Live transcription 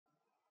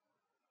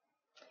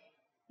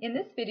In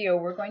this video,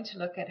 we're going to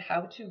look at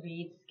how to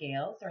read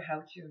scales or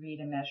how to read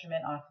a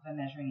measurement off of a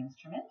measuring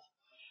instrument.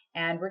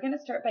 And we're going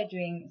to start by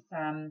doing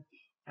some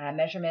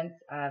measurements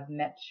of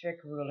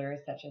metric rulers,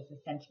 such as the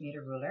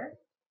centimeter ruler.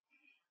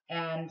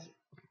 And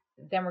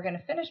then we're going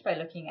to finish by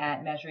looking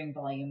at measuring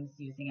volumes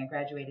using a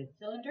graduated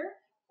cylinder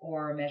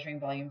or measuring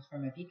volumes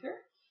from a beaker,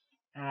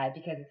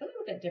 because it's a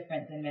little bit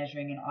different than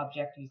measuring an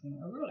object using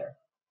a ruler.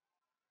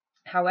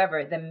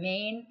 However, the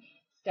main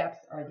steps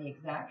are the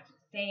exact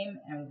same,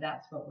 and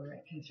that's what we're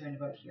concerned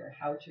about here,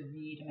 how to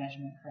read a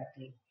measurement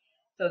correctly.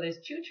 So there's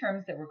two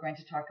terms that we're going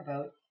to talk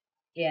about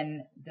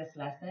in this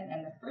lesson,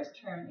 and the first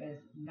term is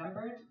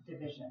numbered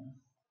divisions.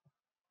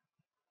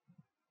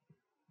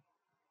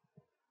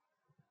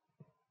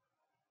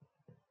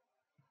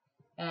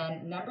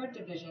 And numbered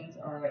divisions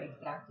are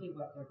exactly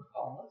what they're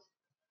called.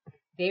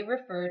 They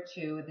refer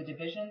to the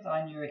divisions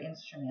on your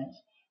instrument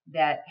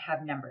that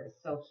have numbers.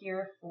 So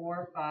here,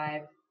 4,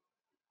 5,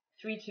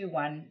 3, 2,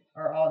 1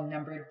 are all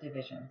numbered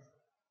divisions.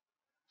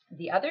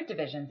 The other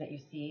divisions that you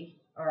see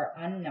are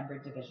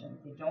unnumbered divisions.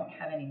 They don't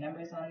have any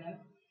numbers on them,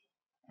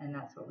 and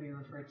that's what we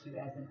refer to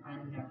as an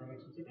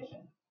unnumbered division.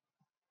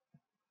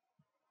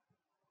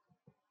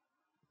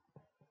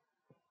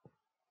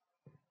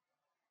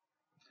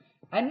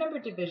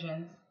 Unnumbered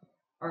divisions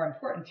are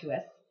important to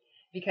us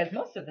because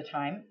most of the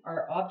time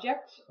our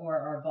object or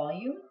our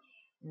volume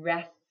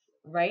rests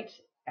right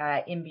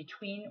in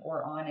between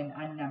or on an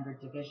unnumbered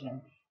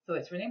division. So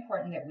it's really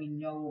important that we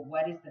know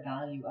what is the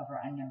value of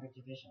our unnumbered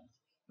divisions.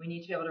 We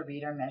need to be able to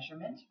read our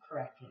measurement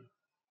correctly.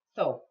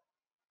 So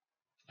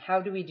how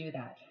do we do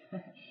that?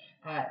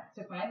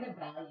 To find the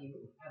value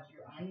of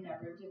your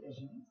unnumbered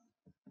divisions,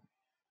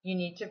 you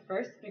need to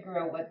first figure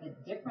out what the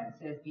difference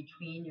is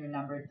between your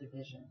numbered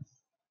divisions.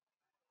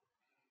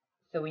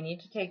 So we need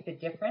to take the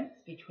difference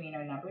between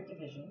our numbered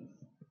divisions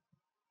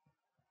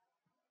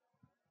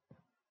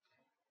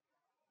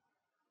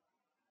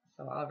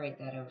So I'll write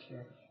that out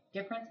here.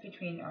 Difference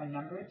between our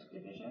numbered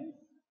divisions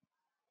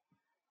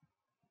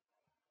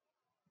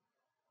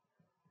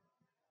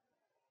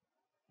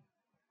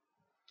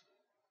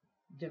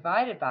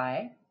divided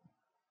by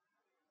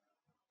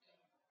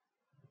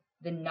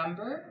the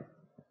number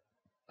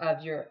of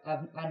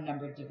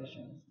unnumbered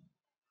divisions.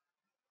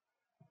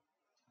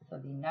 So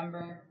the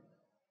number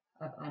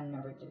of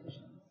unnumbered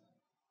divisions.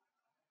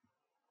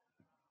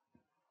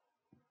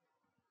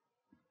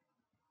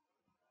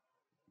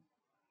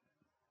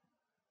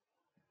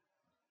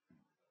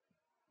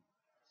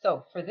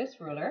 So for this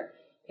ruler,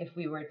 if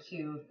we were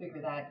to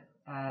figure that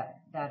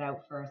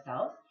out for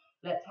ourselves,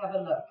 let's have a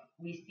look.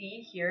 We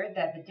see here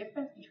that the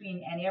difference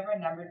between any of our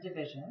numbered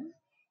divisions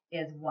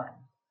is 1.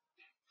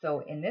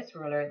 So in this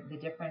ruler, the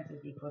difference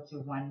is equal to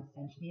 1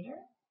 centimeter.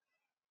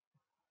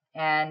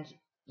 And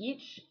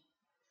each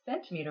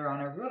centimeter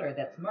on our ruler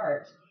that's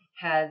marked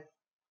has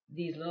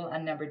these little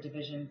unnumbered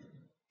divisions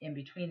in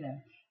between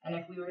them. And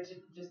if we were to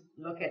just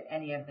look at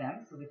any of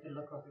them, so we could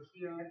look over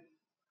here,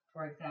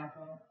 for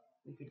example,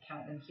 we could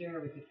count them here,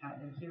 we could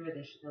count them here,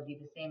 they'll be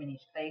the same in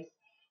each place.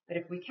 But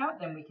if we count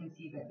them, we can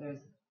see that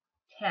there's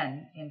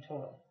 10 in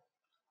total.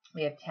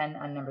 We have 10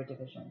 unnumbered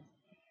divisions.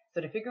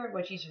 So to figure out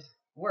what each is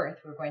worth,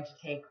 we're going to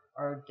take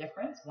our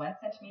difference, 1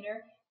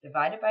 centimeter,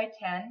 divided by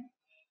 10,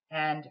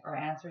 and our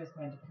answer is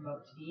going to come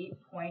out to be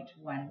 0.1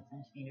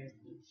 centimeters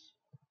each.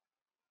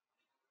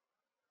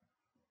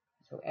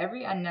 So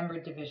every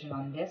unnumbered division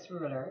on this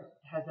ruler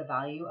has a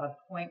value of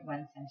 0.1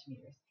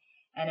 centimeters.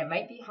 And it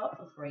might be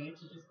helpful for you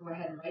to just go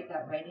ahead and write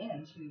that right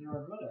into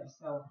your ruler.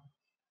 So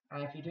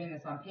if you're doing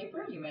this on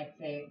paper, you might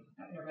say,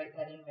 I'm going to write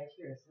that in right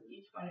here. So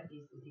each one of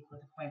these is equal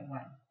to 0.1.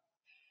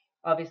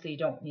 Obviously, you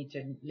don't need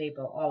to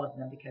label all of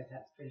them because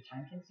that's pretty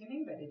time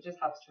consuming, but it just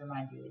helps to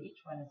remind you that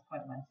each one is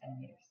 0.1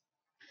 centimeters.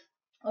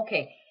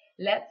 Okay,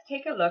 let's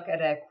take a look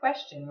at a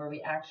question where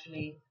we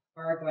actually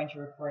are going to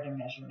record a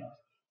measurement.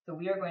 So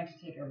we are going to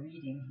take a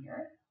reading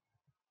here,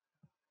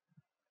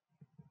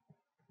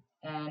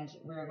 and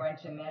we're going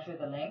to measure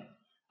the length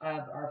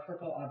of our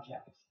purple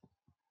object,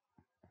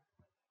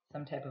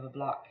 some type of a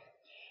block.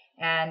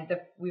 And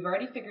we've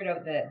already figured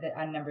out the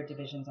unnumbered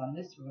divisions on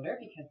this ruler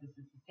because this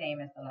is the same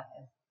as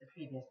the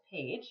previous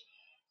page.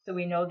 So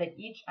we know that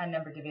each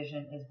unnumbered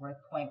division is worth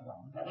 0.1.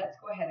 But let's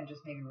go ahead and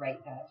just maybe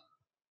write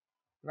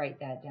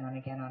that down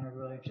again on a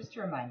ruler just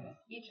to remind us.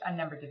 Each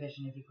unnumbered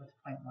division is equal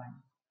to 0.1.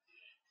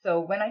 So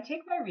when I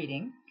take my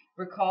reading,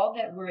 recall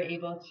that we're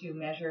able to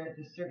measure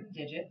the certain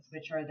digits,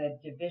 which are the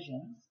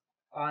divisions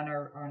on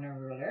our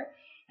ruler.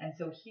 And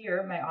so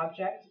here my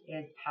object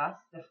is past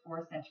the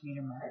 4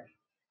 centimeter mark.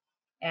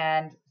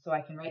 And so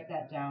I can write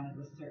that down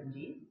with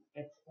certainty.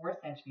 It's 4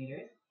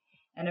 centimeters.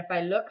 And if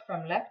I look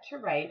from left to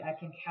right, I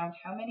can count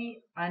how many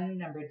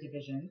unnumbered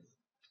divisions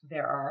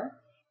there are.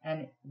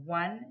 And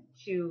 1,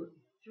 2,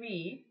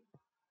 3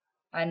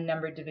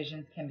 unnumbered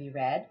divisions can be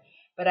read.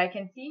 But I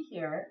can see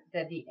here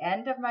that the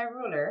end of my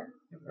ruler,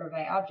 or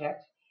my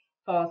object,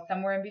 falls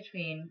somewhere in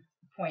between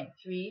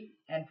 0.3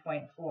 and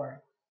 0.4.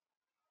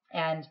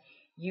 And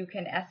you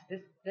can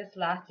this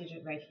last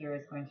digit right here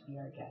is going to be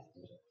our guess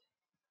digit.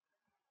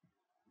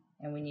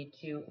 And we need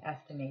to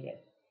estimate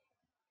it.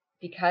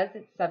 because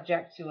it's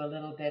subject to a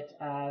little bit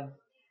of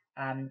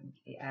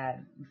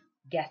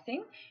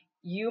guessing,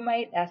 you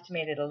might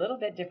estimate it a little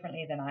bit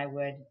differently than I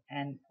would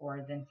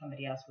or than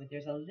somebody else would.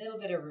 There's a little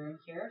bit of room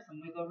here,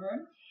 some wiggle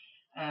room,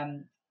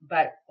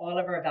 but all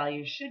of our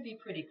values should be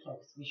pretty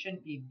close. We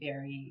shouldn't be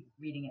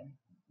reading it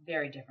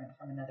very different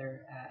from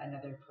another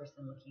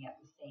person looking at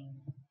the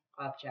same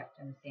object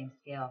and the same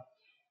scale.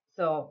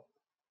 So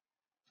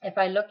if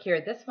I look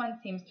here, this one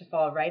seems to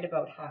fall right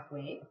about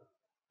halfway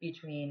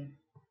between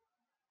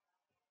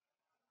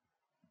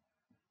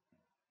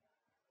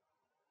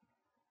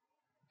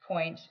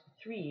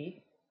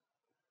 0.3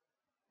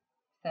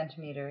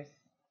 centimeters,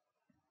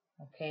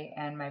 okay,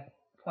 and my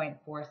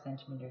 0.4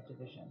 centimeter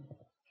division.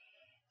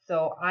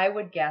 So I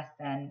would guess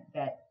then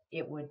that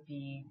it would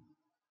be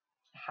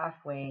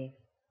halfway,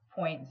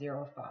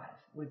 0.05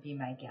 would be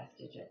my guess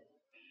digit.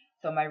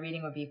 So my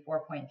reading would be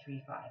 4.35.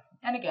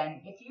 And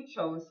again, if you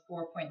chose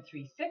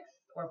 4.36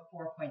 or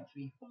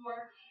 4.34,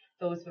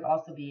 those would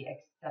also be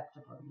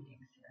acceptable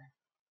readings here.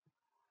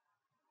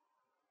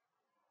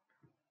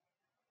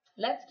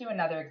 Let's do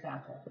another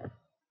example.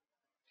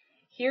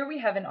 Here we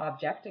have an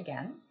object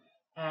again,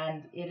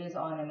 and it is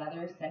on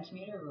another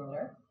centimeter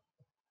ruler.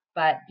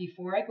 But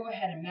before I go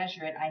ahead and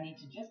measure it, I need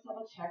to just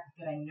double check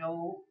that I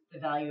know the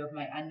value of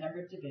my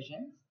unnumbered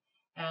divisions.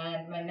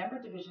 And my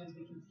numbered divisions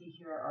we can see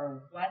here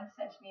are 1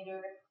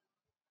 centimeter,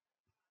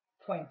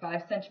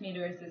 0.5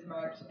 centimeters is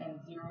marked, and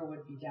 0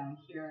 would be down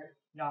here,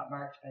 not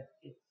marked, but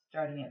it's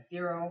starting at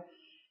 0.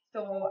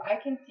 So I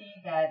can see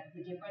that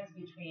the difference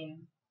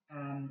between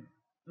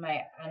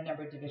my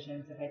unnumbered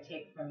divisions, if I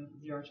take from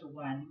 0 to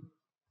 1,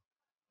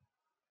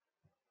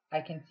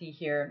 I can see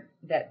here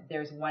that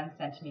there's 1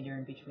 centimeter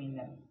in between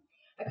them.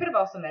 I could have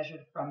also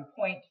measured from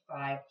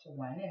 0.5 to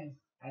 1, and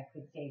I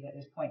could say that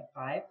there's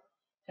 0.5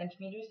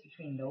 centimeters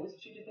between those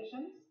two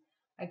divisions.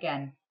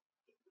 Again,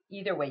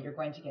 either way, you're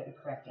going to get the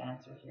correct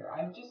answer here.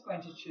 I'm just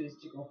going to choose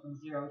to go from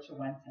 0 to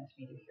 1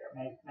 centimeter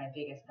here, my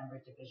biggest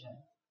numbered division.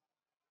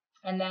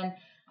 And then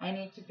I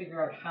need to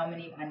figure out how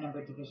many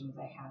unnumbered divisions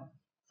I have.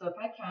 So if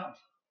I count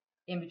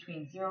in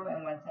between 0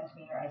 and 1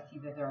 centimeter, I see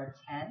that there are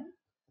 10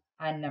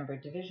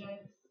 unnumbered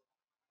divisions.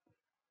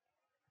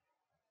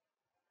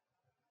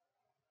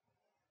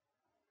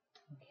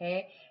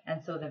 Okay,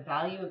 and so the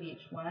value of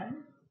each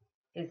one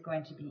is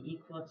going to be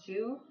equal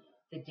to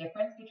the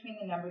difference between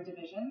the numbered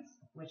divisions,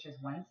 which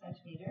is 1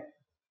 centimeter,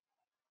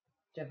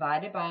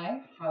 divided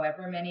by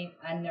however many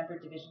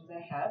unnumbered divisions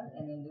I have,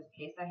 and in this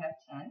case I have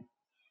 10.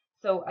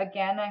 So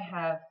again, I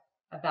have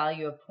a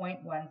value of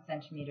 0.1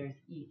 centimeters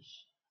each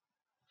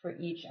for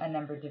each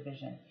unnumbered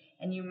division.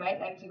 And you might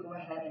like to go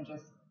ahead and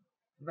just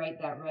write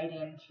that right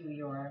into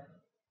your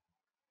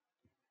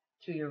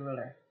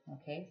ruler.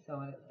 Okay,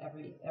 so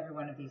every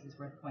one of these is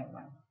worth 0.1.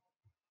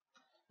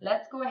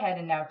 Let's go ahead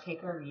and now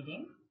take our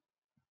reading.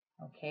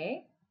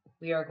 Okay,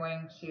 we are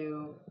going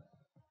to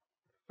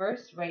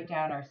first write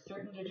down our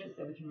certain digits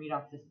that we can read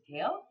off the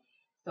scale.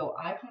 So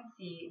I can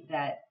see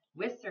that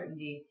with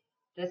certainty,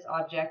 this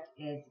object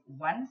is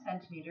 1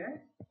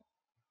 centimeter,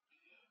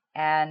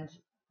 and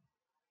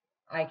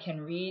I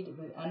can read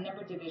the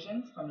unnumbered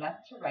divisions from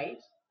left to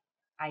right.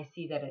 I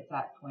see that it's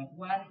at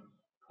 0.1,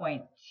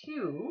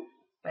 0.2,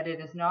 but it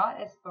is not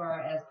as far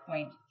as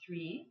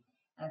 0.3,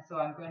 and so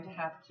I'm going to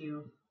have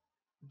to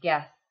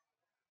guess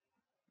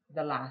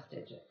the last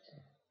digit.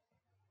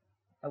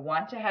 I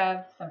want to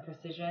have some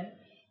precision,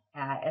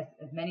 as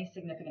many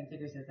significant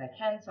figures as I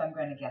can, so I'm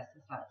going to guess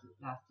this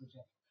last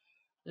digit.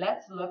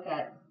 Let's look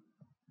at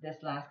this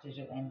last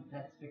digit and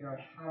let's figure out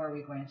how are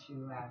we going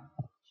to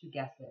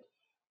guess it.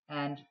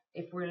 And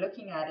if we're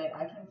looking at it,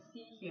 I can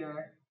see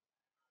here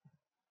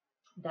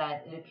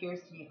that it appears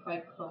to be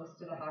quite close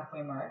to the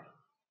halfway mark,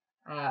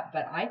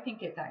 but I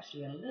think it's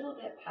actually a little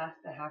bit past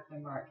the halfway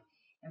mark.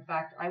 In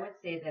fact, I would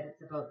say that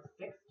it's about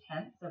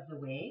 6/10 of the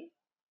way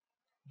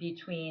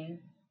between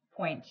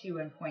 0.2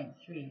 and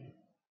 0.3.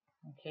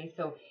 Okay,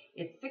 so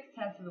it's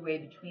 6/10 of the way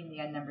between the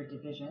unnumbered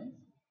divisions,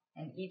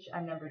 and each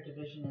unnumbered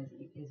division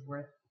is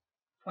worth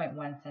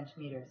 0.1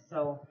 centimeters.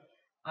 So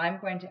I'm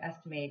going to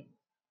estimate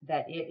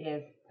that it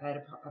is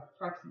at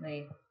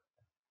approximately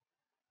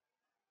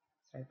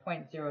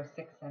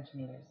 0.06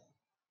 centimeters.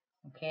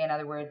 Okay, in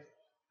other words,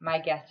 my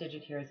guess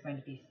digit here is going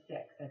to be 6.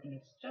 I think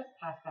it's just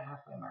past the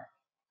halfway mark.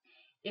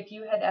 If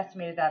you had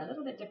estimated that a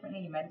little bit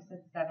differently, you might have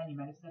said 7, you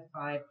might have said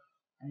 5,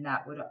 and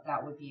that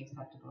would be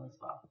acceptable as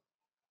well.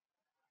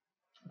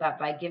 But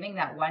by giving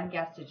that one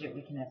guess digit,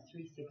 we can have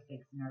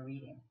 366 in our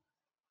reading.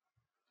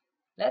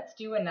 Let's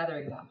do another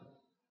example.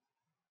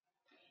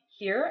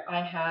 Here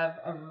I have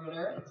a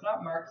ruler. It's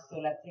not marked, so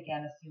let's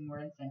again assume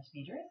we're in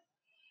centimeters.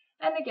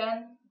 And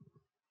again,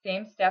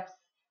 same steps.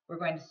 We're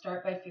going to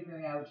start by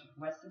figuring out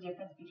what's the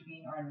difference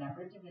between our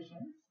numbered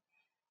divisions.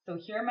 So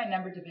here my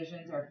numbered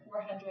divisions are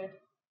 400,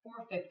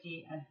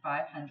 450, and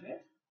 500.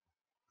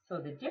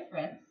 So the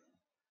difference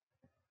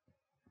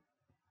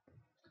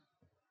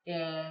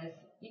is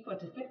equal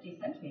to 50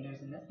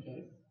 centimeters in this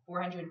case.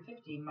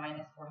 450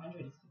 minus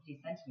 400 is 50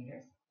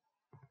 centimeters.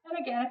 And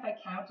again, if I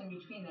count in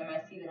between them,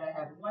 I see that I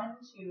have 1,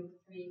 2,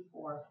 3,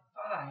 4,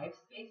 5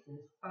 spaces,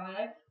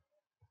 5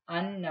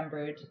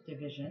 unnumbered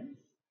divisions.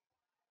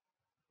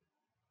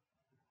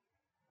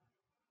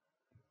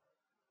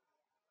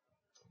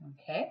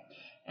 Okay,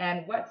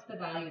 and what's the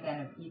value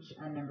then of each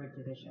unnumbered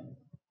division?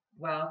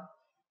 Well,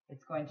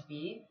 it's going to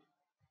be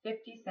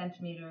 50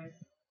 centimeters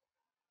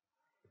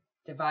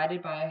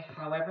divided by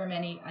however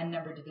many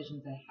unnumbered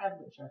divisions I have,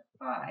 which are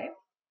 5.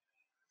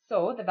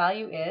 So the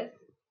value is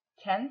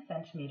 10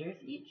 centimeters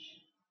each.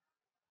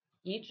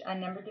 Each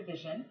unnumbered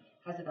division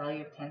has a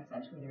value of 10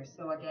 centimeters.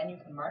 So again, you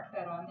can mark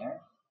that on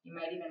there. You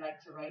might even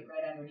like to write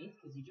right underneath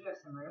because you do have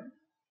some room.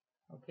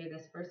 Okay,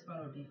 this first one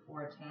would be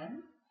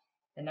 410.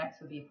 The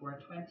next would be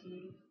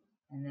 420,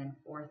 and then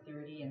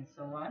 430, and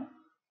so on.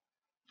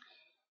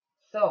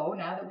 So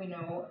now that we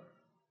know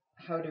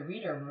how to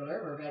read our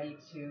ruler, we're ready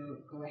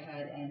to go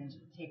ahead and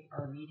take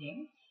our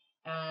reading.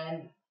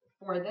 And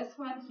for this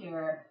one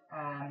here,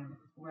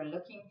 we're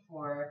looking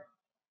for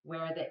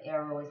where the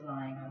arrow is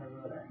lying on the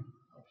ruler.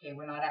 Okay,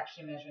 we're not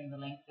actually measuring the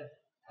length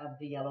of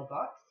the yellow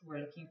box. We're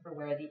looking for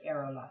where the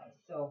arrow lies.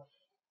 So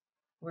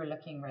we're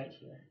looking right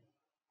here.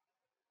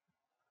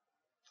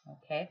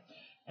 Okay,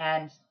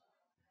 and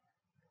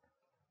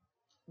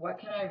what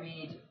can I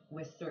read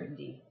with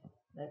certainty?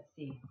 Let's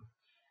see.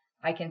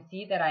 I can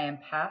see that I am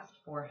past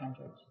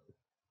 400.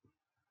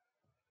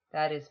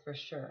 That is for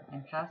sure.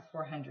 I'm past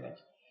 400.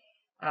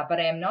 But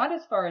I am not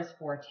as far as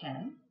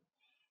 410.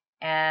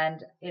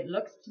 And it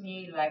looks to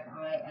me like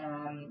I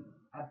am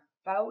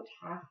about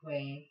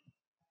halfway,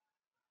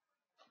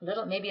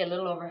 maybe a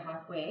little over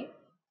halfway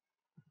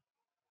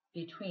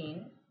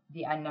between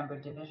the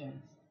unnumbered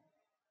divisions.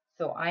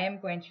 So I am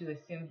going to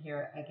assume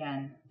here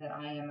again that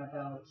I am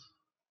about,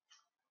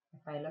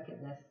 if I look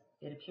at this,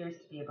 it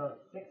appears to be about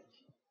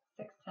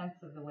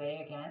 6/10 of the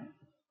way again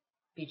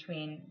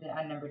between the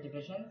unnumbered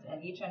divisions,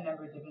 and each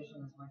unnumbered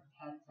division is worth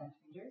 10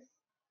 centimeters.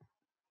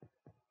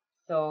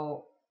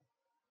 So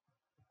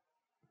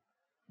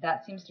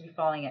that seems to be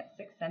falling at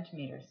 6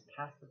 centimeters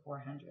past the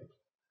 400.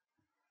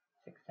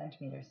 6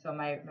 centimeters. So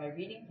my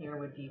reading here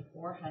would be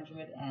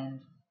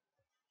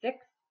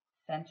 406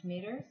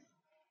 centimeters.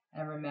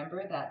 And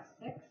remember that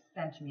 6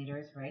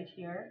 centimeters right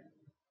here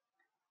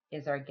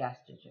is our guess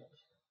digit.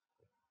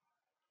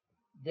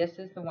 This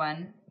is the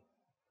one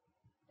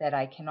that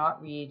I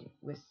cannot read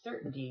with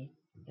certainty.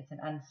 It's an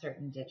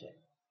uncertain digit.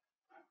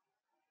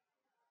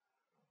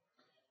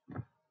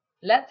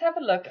 Let's have a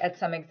look at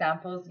some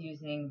examples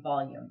using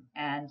volume.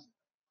 And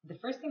the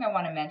first thing I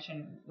want to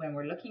mention when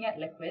we're looking at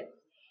liquids,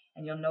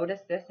 and you'll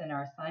notice this in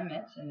our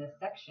assignment in this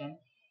section,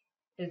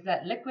 is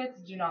that liquids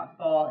do not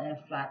fall in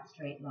a flat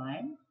straight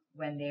line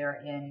when they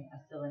are in a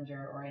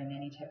cylinder or in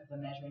any type of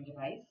a measuring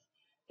device.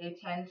 They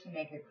tend to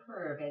make a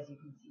curve, as you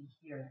can see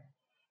here.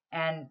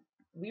 And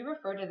we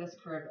refer to this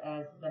curve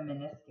as the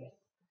meniscus.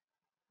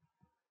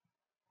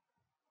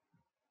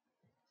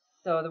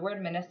 So the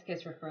word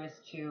meniscus refers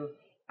to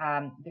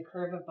the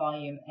curve of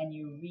volume, and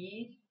you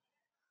read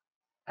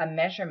a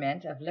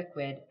measurement of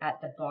liquid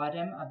at the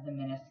bottom of the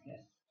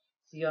meniscus.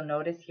 So you'll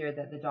notice here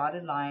that the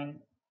dotted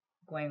line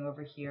going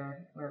over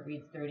here where it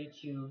reads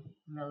 32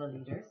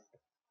 milliliters,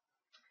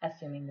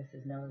 assuming this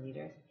is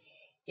milliliters,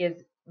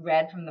 is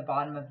read from the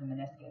bottom of the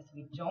meniscus.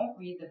 We don't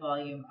read the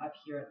volume up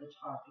here at the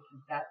top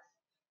because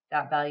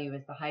that value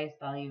is the highest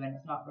value and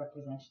it's not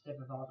representative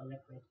of all the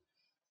liquid.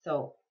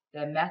 So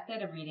the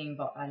method of reading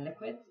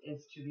liquids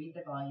is to read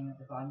the volume at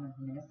the bottom of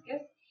the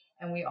meniscus,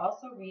 and we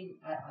also read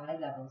at eye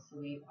level. So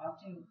we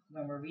often,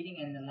 when we're reading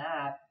in the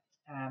lab,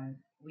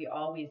 we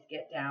always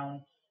get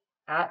down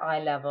at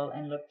eye level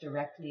and look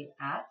directly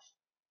at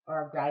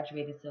our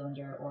graduated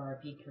cylinder or a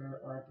beaker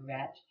or a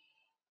burette,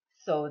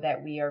 so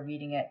that we are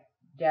reading it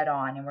dead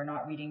on and we're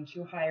not reading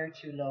too high or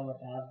too low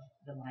above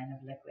the line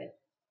of liquid.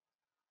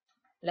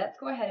 Let's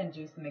go ahead and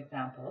do some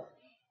examples.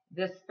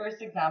 This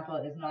first example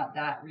is not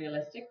that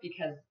realistic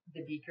because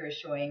the beaker is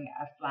showing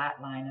a flat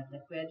line of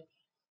liquid.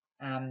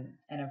 And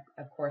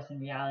of course, in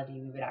reality,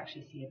 we would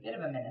actually see a bit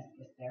of a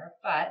meniscus there,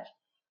 but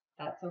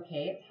that's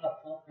okay. It's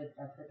helpful for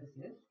our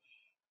purposes.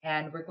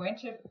 And we're going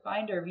to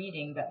find our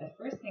reading, but the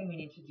first thing we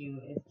need to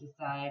do is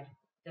decide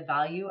the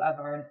value of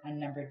our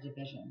unnumbered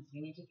divisions.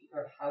 We need to figure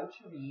out how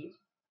to read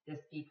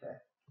this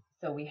beaker.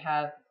 So we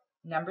have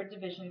numbered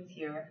divisions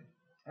here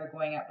are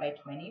going up by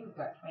 20. We've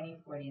got 20,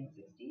 40, and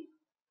 60.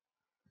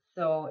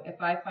 So if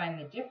I find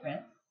the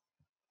difference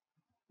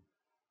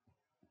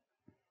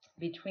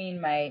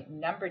between my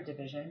numbered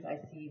divisions, I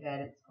see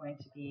that it's going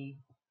to be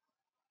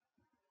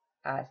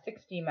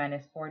 60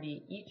 minus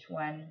 40. Each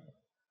one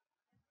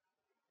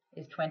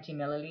is 20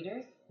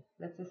 milliliters.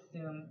 Let's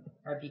assume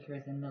our beaker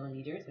is in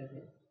milliliters, as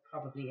it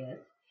probably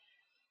is.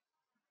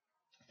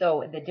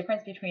 So the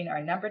difference between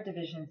our numbered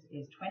divisions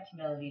is 20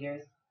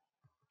 milliliters,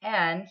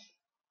 and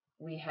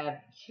we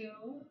have 2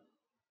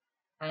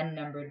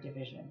 unnumbered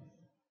divisions.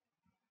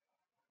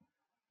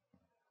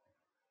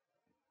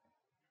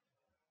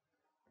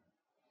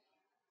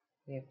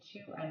 We have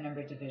 2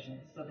 unnumbered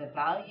divisions. So the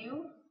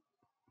value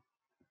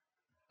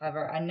of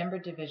our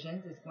unnumbered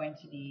divisions is going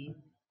to be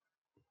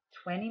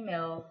 20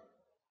 mils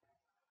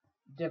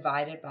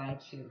divided by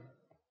 2.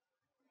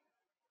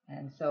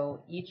 And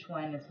so each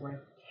one is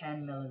worth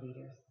 10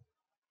 milliliters.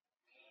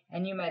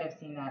 And you might have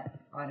seen that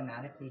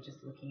automatically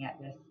just looking at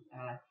this.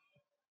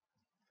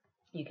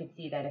 You could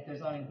see that if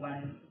there's only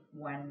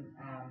one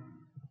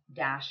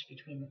dash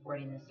between the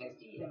 40 and the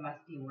 60, it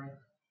must be worth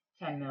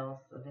 10 mils.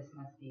 So this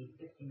must be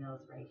 50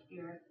 mils right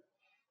here.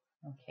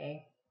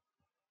 Okay.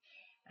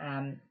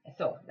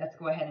 So let's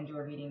go ahead and do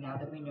a reading now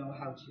that we know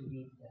how to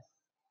read this.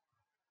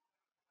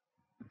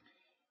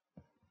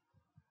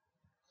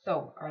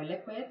 So our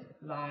liquid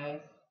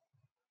lies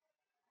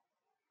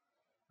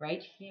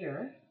right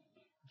here,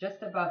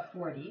 just above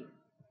 40.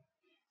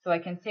 So I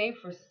can say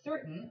for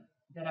certain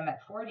that I'm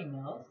at 40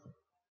 mils,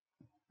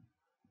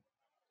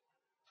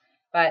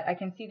 but I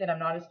can see that I'm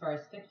not as far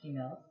as 50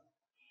 mils.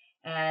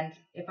 And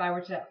if I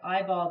were to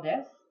eyeball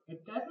this,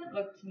 it doesn't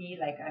look to me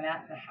like I'm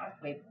at the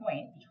halfway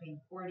point between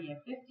 40 and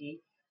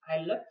 50. I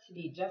look to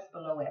be just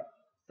below it.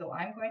 So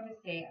I'm going to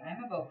say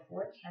I'm about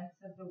 4/10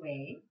 of the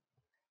way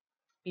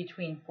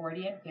between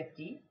 40 and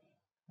 50.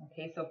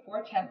 Okay, so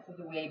 4/10 of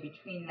the way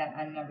between that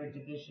unnumbered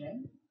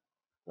division.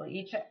 Well,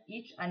 each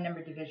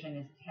unnumbered division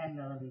is 10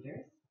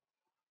 milliliters.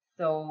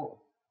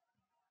 So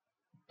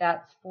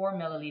that's 4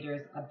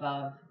 milliliters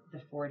above the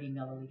 40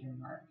 milliliter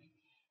mark.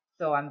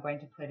 So I'm going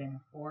to put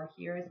in 4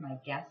 here as my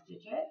guess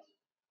digit.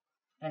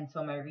 And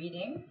so my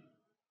reading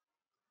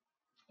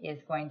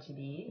is going to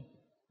be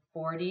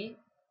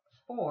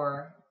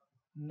 44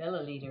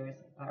 milliliters.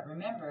 But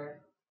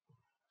remember,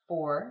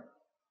 4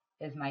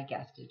 is my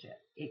guess digit.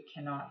 It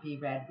cannot be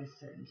read with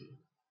certainty.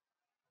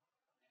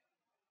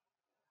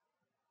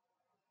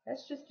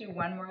 Let's just do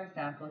one more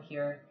example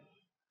here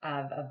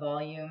of a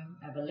volume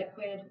of a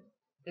liquid.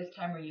 This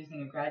time we're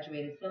using a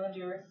graduated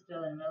cylinder,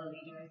 still in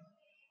milliliters.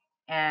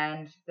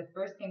 And the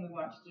first thing we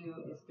want to do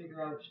is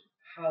figure out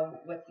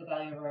what's the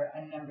value of our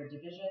unnumbered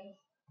divisions.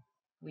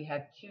 We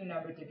have 2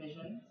 numbered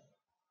divisions,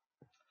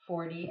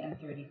 40 and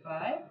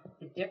 35.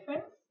 The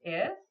difference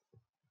is,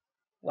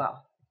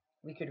 well,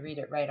 we could read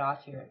it right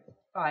off here. It's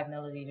 5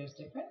 milliliters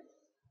difference.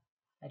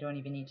 I don't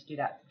even need to do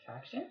that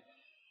subtraction.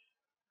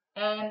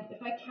 And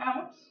if I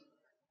count,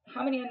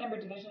 how many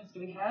unnumbered divisions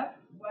do we have?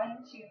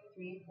 1, 2,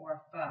 3,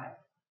 4, 5.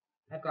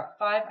 I've got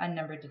 5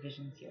 unnumbered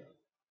divisions here.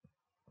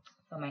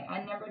 So my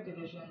unnumbered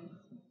divisions,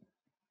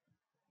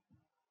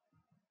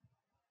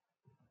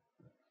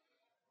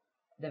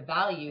 the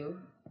value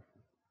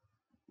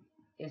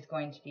is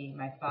going to be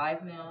my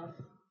 5 mils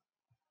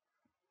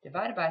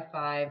divided by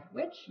 5,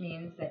 which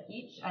means that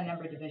each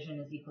unnumbered division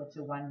is equal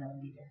to 1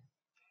 milliliter.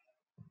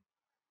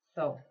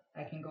 So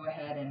I can go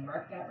ahead and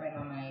mark that right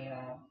on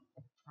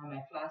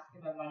my flask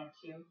if I wanted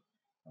to.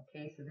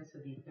 Okay, so this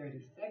would be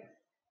 36,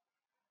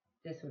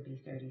 this would be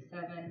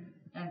 37,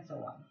 and so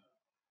on.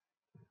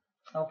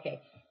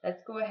 Okay,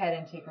 let's go ahead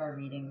and take our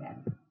reading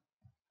then.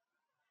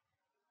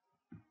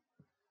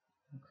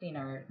 Clean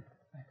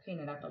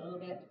it up a little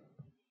bit.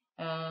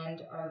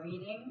 And our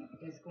reading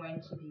is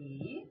going to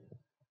be,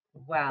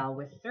 well,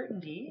 with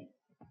certainty,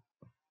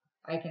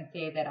 I can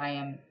say that I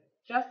am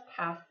just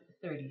past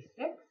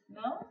 36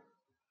 mils,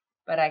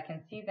 but I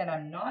can see that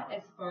I'm not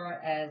as far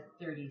as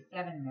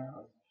 37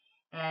 mils.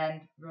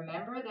 And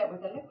remember that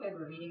with a liquid,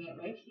 we're reading it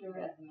right here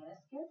at the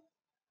meniscus.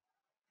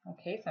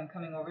 Okay, so I'm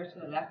coming over to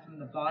the left from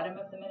the bottom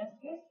of the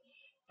meniscus,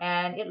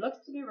 and it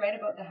looks to be right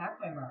about the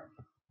halfway mark.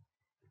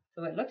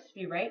 So it looks to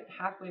be right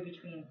halfway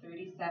between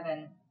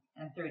 37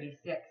 and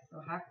 36,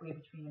 so halfway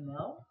between a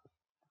mil,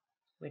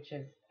 which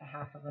is a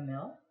half of a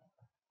mil.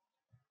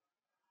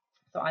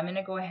 So I'm going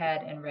to go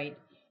ahead and write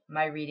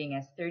my reading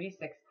as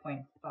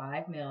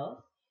 36.5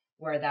 mils,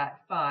 where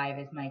that 5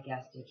 is my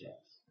guess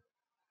digit.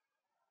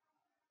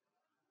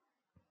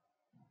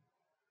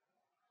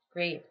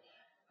 Great.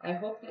 I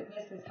hope that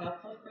this is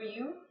helpful for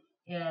you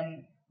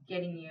in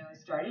getting you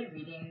started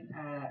reading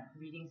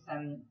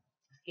some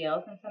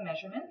scales and some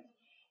measurements,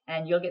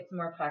 and you'll get some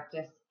more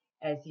practice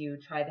as you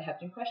try the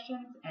Hepton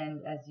questions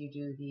and as you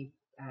do the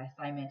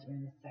assignment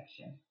in this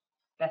section.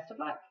 Best of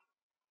luck.